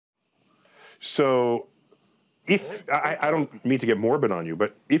So if, I don't mean to get morbid on you,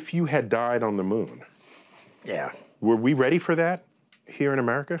 but if you had died on the moon, Yeah. were we ready for that here in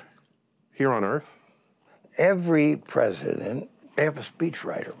America, here on Earth? Every president, they have a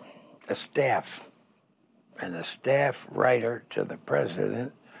speechwriter, a staff. And the staff writer to the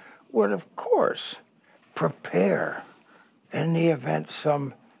president would, of course, prepare in the event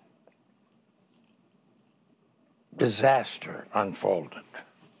some disaster unfolded,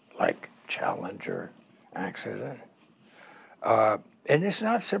 like Challenger accident. And it's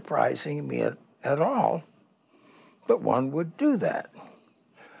not surprising me at all, but one would do that.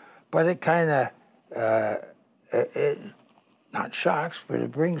 But it kind of, not shocks, but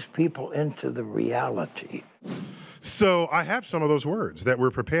it brings people into the reality. So I have some of those words that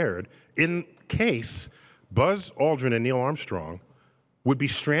were prepared in case Buzz Aldrin and Neil Armstrong would be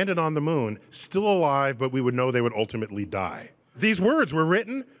stranded on the moon, still alive, but we would know they would ultimately die. These words were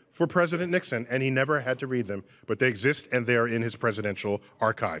written for President Nixon, and he never had to read them, but they exist and they are in his presidential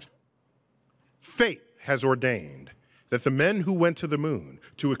archives. Fate has ordained that the men who went to the moon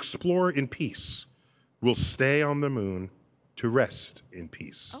to explore in peace will stay on the moon to rest in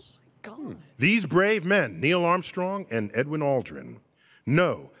peace. Oh my God. These brave men, Neil Armstrong and Edwin Aldrin,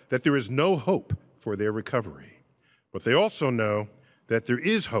 know that there is no hope for their recovery, but they also know that there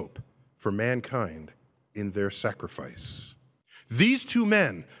is hope for mankind in their sacrifice. These two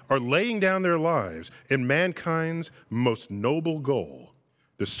men are laying down their lives in mankind's most noble goal,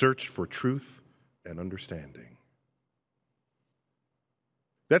 the search for truth and understanding.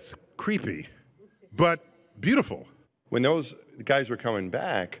 That's creepy, but beautiful. When those guys were coming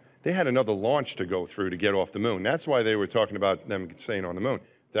back, they had another launch to go through to get off the moon. That's why they were talking about them staying on the moon.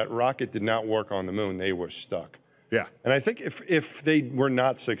 That rocket did not work on the moon. They were stuck. Yeah. And I think if they were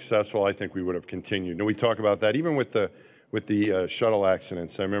not successful, I think we would have continued. And we talk about that even with the shuttle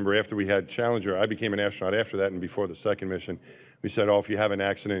accidents. I remember after we had Challenger, I became an astronaut after that and before the second mission. We said, oh, if you have an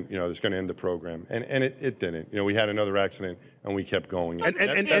accident, you know, it's going to end the program. And it didn't. You know, we had another accident and we kept going. And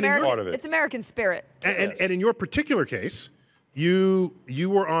part of it. It's American spirit. And in your particular case, you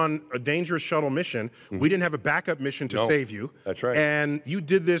were on a dangerous shuttle mission. Mm-hmm. We didn't have a backup mission to save you. That's right. And you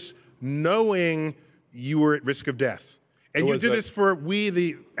did this knowing you were at risk of death. And you did this for we,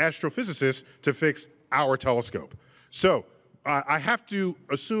 the astrophysicists, to fix our telescope. So I have to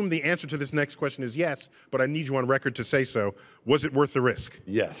assume the answer to this next question is yes, but I need you on record to say so. Was it worth the risk?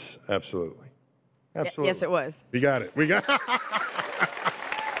 Yes, absolutely. Absolutely. Yes, it was. We got it. We got it.